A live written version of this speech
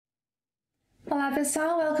Olá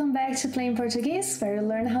pessoal, welcome back to Playing Portuguese, where you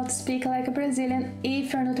learn how to speak like a Brazilian.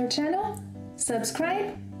 If you're new to our channel,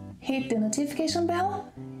 subscribe, hit the notification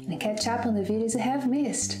bell, and catch up on the videos you have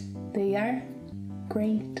missed. They are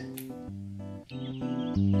great.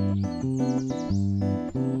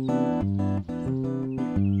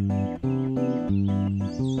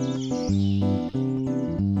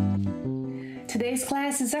 Today's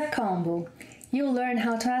class is a combo. You'll learn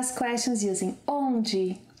how to ask questions using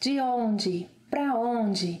onde, de onde, pra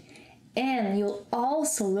onde, and you'll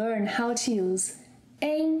also learn how to use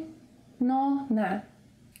em, no, na,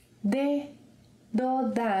 de,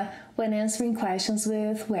 do, da when answering questions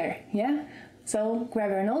with where, yeah? So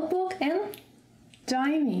grab your notebook and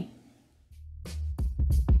join me.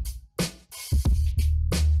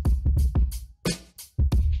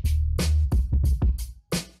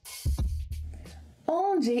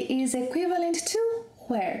 Onde is equivalent to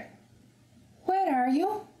where. Where are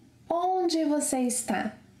you? Onde você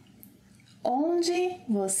está? Onde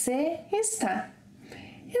você está?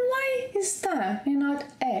 And why está and not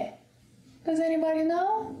é? Does anybody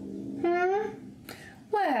know?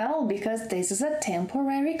 Well, because this is a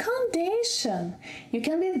temporary condition. You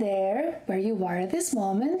can be there where you are at this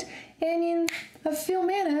moment, and in a few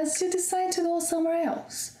minutes you decide to go somewhere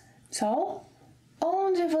else. So,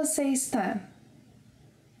 onde você está?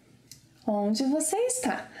 Onde você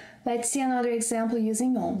está? Let's see another example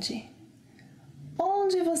using onde.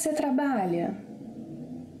 Onde você trabalha?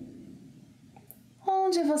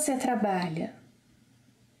 Onde você trabalha?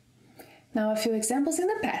 Now a few examples in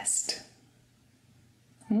the past.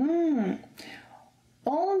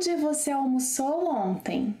 Onde você almoçou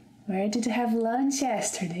ontem? Where did you have lunch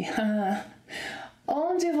yesterday?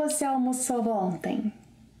 Onde você almoçou ontem?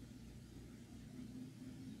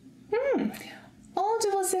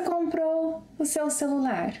 Onde você comprou o seu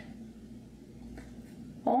celular?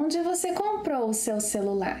 Onde você comprou o seu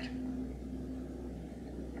celular?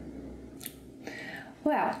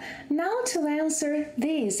 Well, now to answer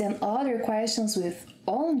these and other questions with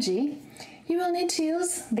onde, you will need to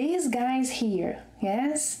use these guys here.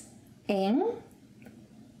 Yes? Em,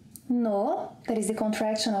 no, that is the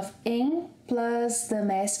contraction of em plus the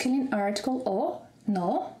masculine article o,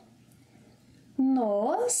 no.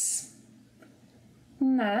 Nos,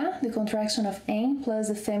 na, the contraction of em plus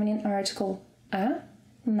the feminine article a,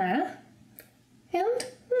 na, and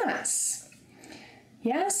nas.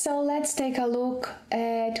 Yeah, so let's take a look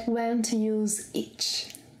at when to use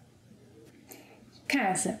each.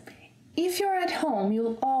 Casa. If you're at home,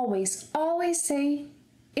 you'll always say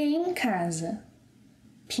em casa.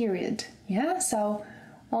 Period. Yeah, so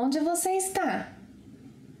onde você está?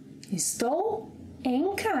 Estou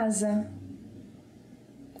em casa.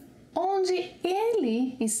 Onde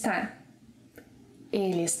ele está?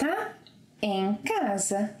 Ele está em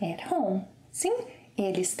casa, at home. Sim,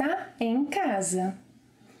 ele está em casa.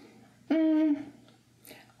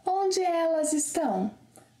 Onde elas estão?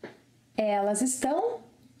 Elas estão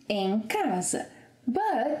em casa.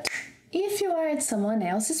 But if you are at someone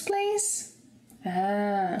else's place,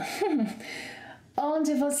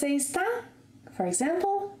 onde você está? For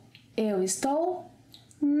example, eu estou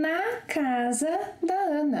na casa da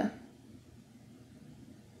Ana.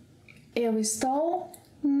 Eu estou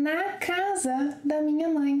na casa da minha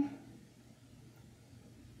mãe.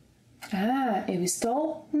 Eu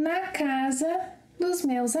estou na casa dos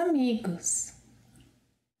meus amigos.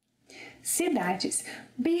 Cidades.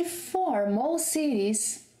 Before most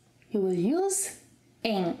cities, you will use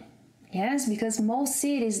em. Yes, because most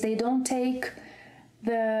cities, they don't take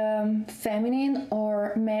the feminine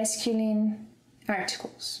or masculine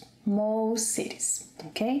articles. Most cities,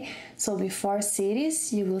 okay? So before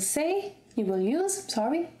cities, you will use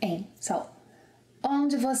em. So,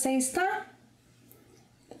 onde você está?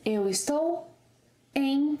 Eu estou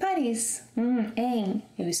em Paris.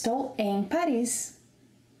 Eu estou em Paris.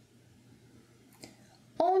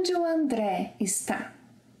 Onde o André está?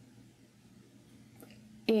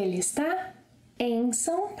 Ele está em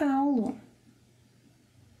São Paulo.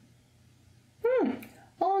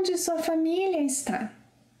 Onde sua família está?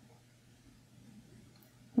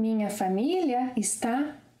 Minha família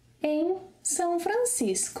está em São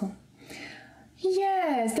Francisco.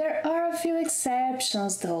 Yes, there are a few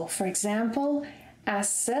exceptions though. For example, a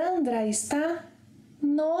Sandra está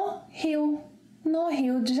no Rio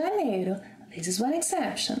de Janeiro. This is one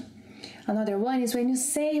exception. Another one is when you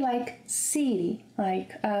say like city,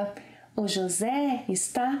 like o José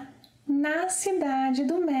está na cidade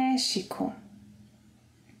do México.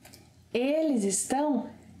 Eles estão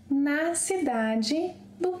na cidade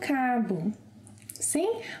do Cabo.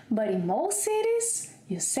 Sim, but in most cities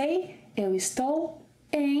you say eu estou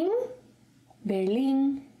em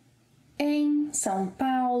Berlim, em São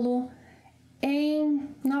Paulo, em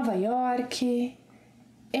Nova York,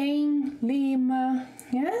 em Lima.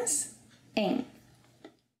 Yes? Em.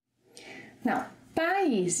 Now,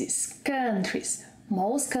 países, countries.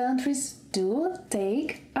 Most countries do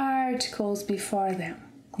take articles before them.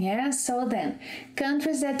 Yeah, so then,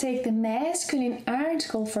 countries that take the masculine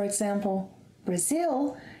article, for example,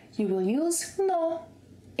 Brazil, you will use no.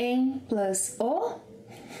 Em plus o,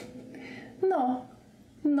 no.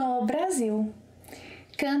 No Brasil.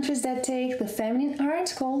 Countries that take the feminine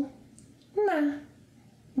article, na.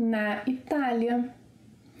 Na Itália.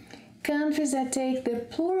 Countries that take the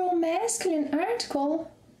plural masculine article,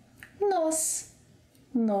 nos.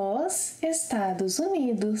 Nos Estados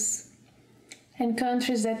Unidos. And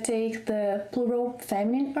countries that take the plural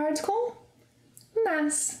feminine article,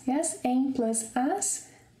 nas. Yes, em plus as,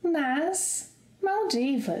 nas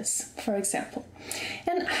Maldivas, for example.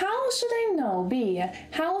 And how should I know, Bia?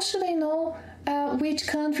 How should I know which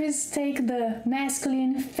countries take the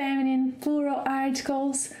masculine, feminine, plural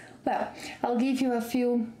articles? Well, I'll give you a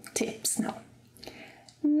few tips now.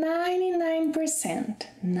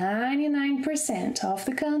 99% of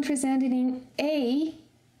the countries ending in A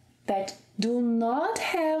that do not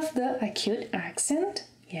have the acute accent,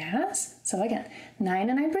 yes, so again,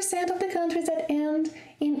 99% of the countries that end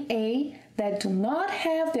in A that do not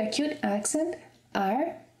have the acute accent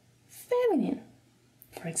are feminine.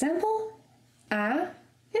 For example, a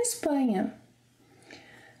Espanha.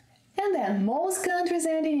 And then most countries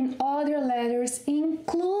ending in other letters,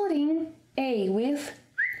 including A with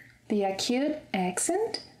the acute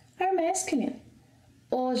accent, are masculine.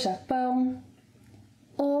 O Japão,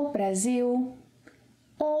 o Brasil,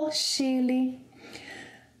 o Chile.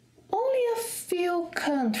 Only a few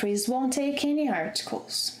countries won't take any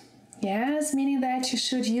articles. Yes, meaning that you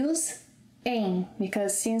should use em,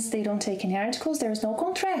 because since they don't take any articles, there's no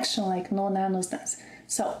contraction like no, na, nos, nas.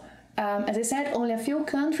 So, as I said, only a few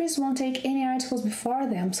countries won't take any articles before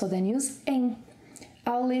them, so then use em.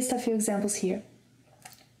 I'll list a few examples here.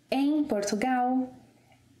 Em Portugal,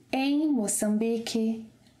 em Moçambique,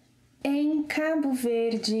 em Cabo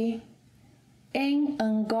Verde, em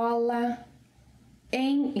Angola,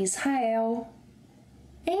 em Israel,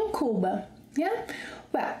 em Cuba. Yeah?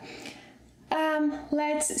 Well,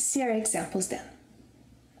 let's see our examples then.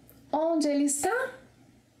 Onde ele está?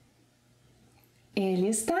 Ele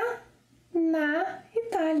está na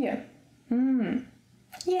Itália.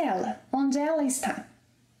 E ela? Onde ela está?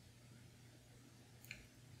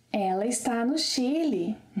 Ela está no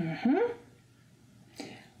Chile.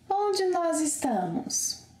 Onde nós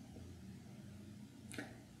estamos?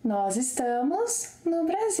 Nós estamos no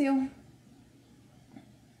Brasil.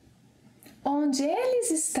 Onde eles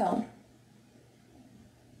estão?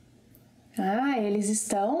 Eles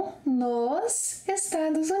estão nos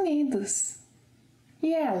Estados Unidos.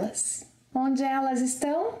 E elas? Onde elas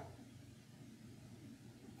estão?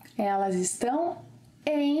 Elas estão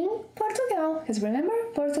em Portugal. Because remember,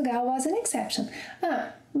 Portugal was an exception.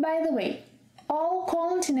 By the way, all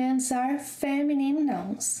continents are feminine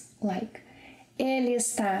nouns. Like, ele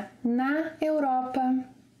está na Europa.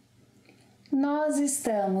 Nós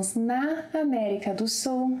estamos na América do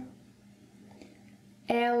Sul.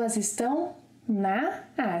 Elas estão na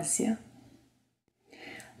Ásia.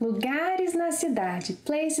 Lugares na cidade,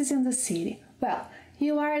 places in the city. Well,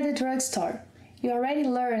 you are at the drugstore. You already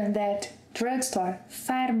learned that drugstore,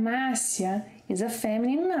 farmácia, is a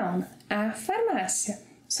feminine noun, a farmácia.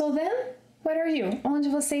 So then, where are you? Onde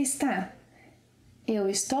você está? Eu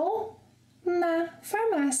estou na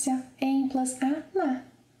farmácia, em plus a, na.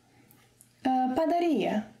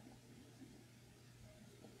 Padaria.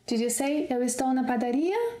 Did you say eu estou na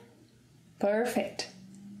padaria? Perfect.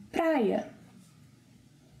 Praia.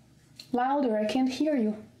 Louder, I can't hear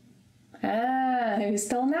you. Eu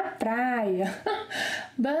estou na praia.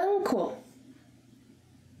 Banco.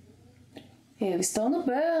 Eu estou no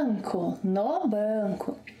banco. No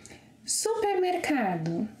banco.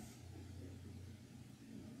 Supermercado.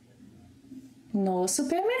 No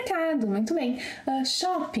supermercado. Muito bem.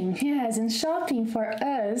 Shopping. Yes, and shopping for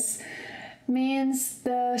us means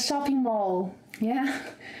the shopping mall. Yeah?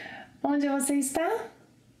 Onde você está?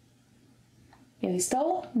 Eu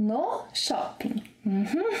estou no shopping.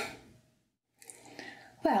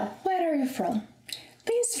 Well, where are you from?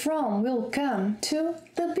 This from will come to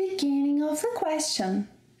the beginning of the question.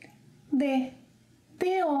 De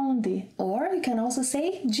onde? Or you can also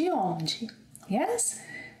say de onde. Yes?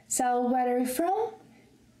 So, where are you from?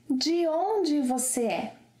 De onde você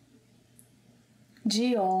é?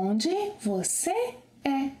 De onde você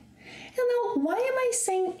é? And now, why am I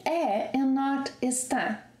saying é and not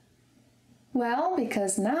está? Well,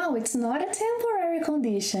 because now it's not a temporary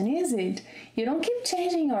condition, is it? You don't keep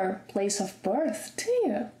changing your place of birth, do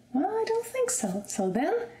you? Well, I don't think so. So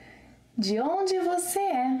then, de onde você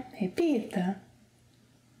é? Repita.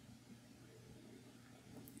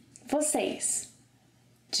 Vocês.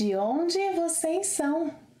 De onde vocês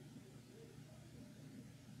são?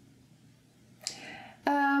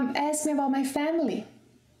 Ask me about my family.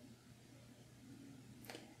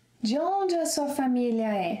 De onde a sua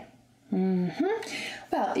família é?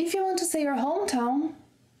 Well, if you want to say your hometown,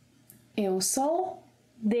 eu sou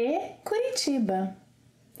de Curitiba.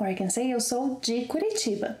 Or I can say eu sou de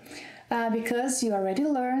Curitiba. Because you already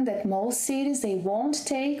learned that most cities, they won't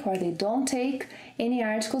take or they don't take any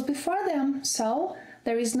articles before them. So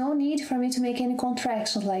there is no need for me to make any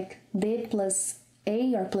contractions like de plus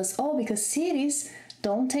a or plus o, because cities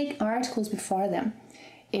don't take articles before them.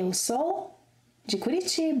 Eu sou de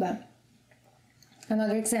Curitiba.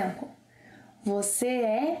 Another example. Você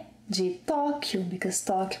é de Tóquio, because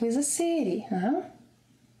Tóquio is a city.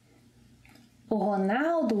 O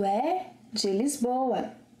Ronaldo é de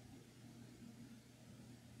Lisboa.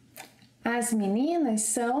 As meninas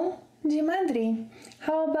são de Madrid.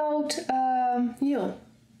 How about you?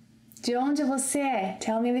 De onde você é?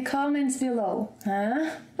 Tell me in the comments below.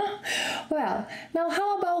 Well, now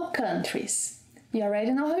how about countries? You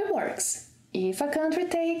already know how it works. If a country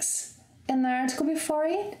takes an article before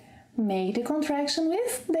it, make the contraction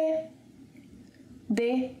with de.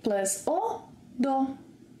 De plus o, do.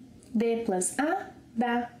 De plus a,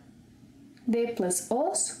 da. De plus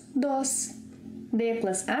os, dos. De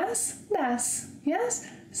plus as, das. Yes?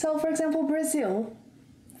 So, for example, Brazil.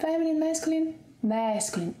 Feminine, masculine,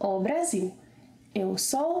 masculine. O Brasil. Eu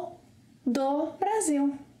sou do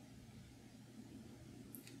Brasil.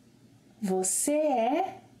 Você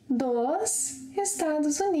é dos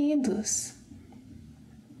Estados Unidos.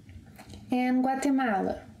 And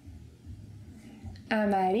Guatemala. A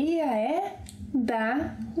Maria é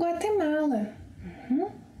da Guatemala.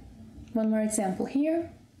 One more example here.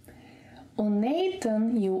 O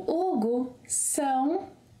Nathan e o Hugo são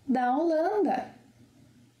da Holanda.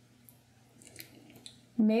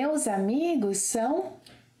 Meus amigos são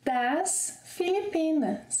das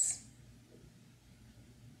Filipinas.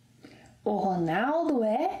 O Ronaldo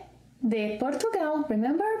é de Portugal.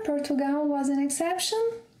 Remember, Portugal was an exception?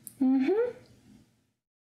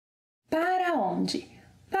 Para onde?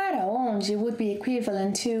 Para onde would be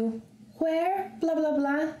equivalent to where blah blah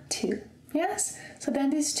blah to. Yes? So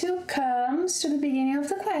then this to comes to the beginning of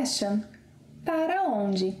the question. Para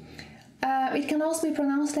onde? It can also be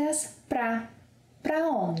pronounced as pra. Pra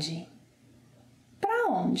onde? Pra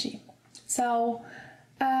onde? So,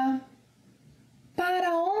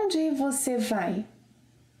 para onde você vai?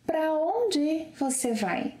 Pra onde você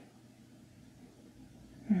vai?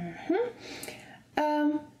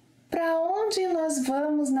 Para onde nós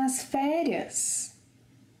vamos nas férias?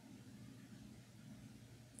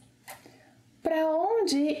 Para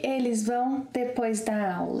onde eles vão depois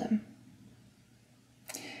da aula?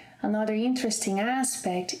 Another interesting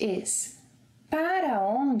aspect is para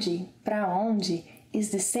onde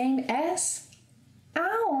is the same as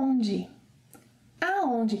aonde.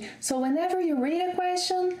 Aonde. So whenever you read a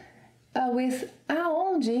question with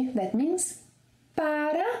aonde, that means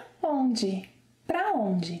para onde. Para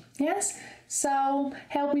onde. Yes? So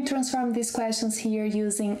help me transform these questions here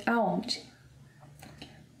using aonde.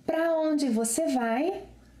 Para onde você vai?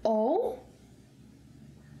 Ou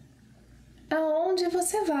aonde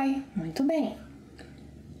você vai? Muito bem.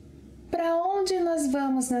 Para onde nós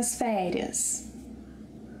vamos nas férias?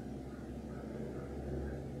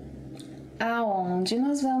 Aonde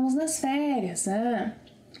nós vamos nas férias?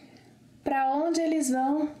 Para onde eles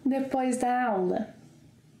vão depois da aula?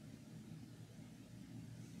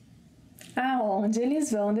 Aonde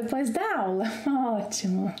eles vão depois da aula?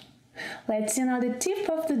 Ótimo! Let's see now the tip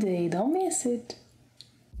of the day. Don't miss it.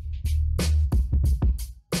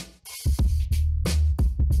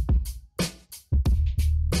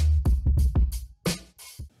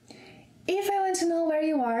 If I want to know where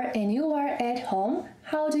you are and you are at home,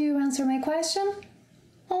 how do you answer my question?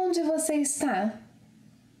 Onde você está?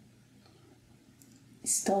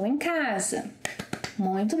 Estou em casa.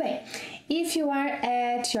 Muito bem. If you are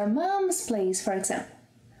at your mom's place, for example,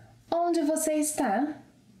 onde você está?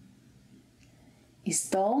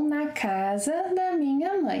 Estou na casa da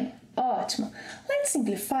minha mãe. Ótimo. Let's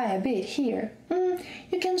simplify a bit here.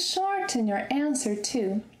 You can shorten your answer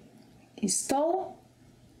too. Estou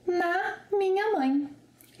na minha mãe.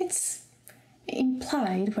 It's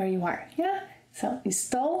implied where you are, yeah? So,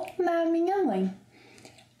 estou na minha mãe.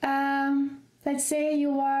 Let's say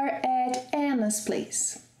you are at Anna's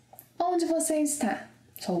place. Onde você está?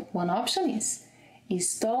 So, one option is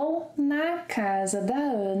estou na casa da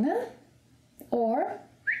Ana or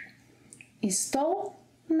estou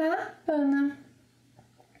na Ana.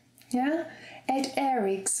 Yeah? At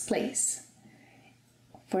Eric's place.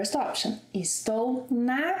 First option, estou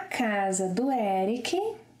na casa do Eric.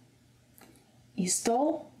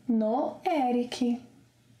 Estou no Eric.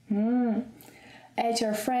 At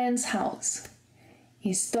your friend's house.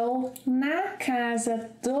 Estou na casa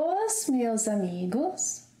dos meus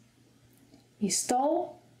amigos.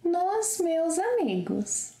 Estou nos meus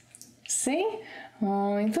amigos. Sim?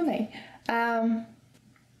 Muito bem.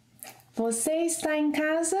 Você está em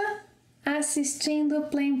casa assistindo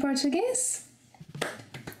Play em Português?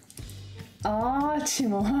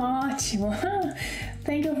 Ótimo, ótimo.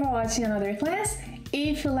 Thank you for watching another class.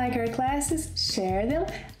 If you like our classes, share them.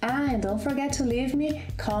 And don't forget to leave me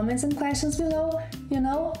comments and questions below. You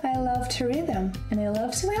know, I love to read them and I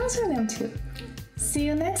love to answer them too. See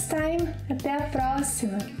you next time. Até a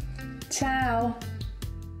próxima. Tchau.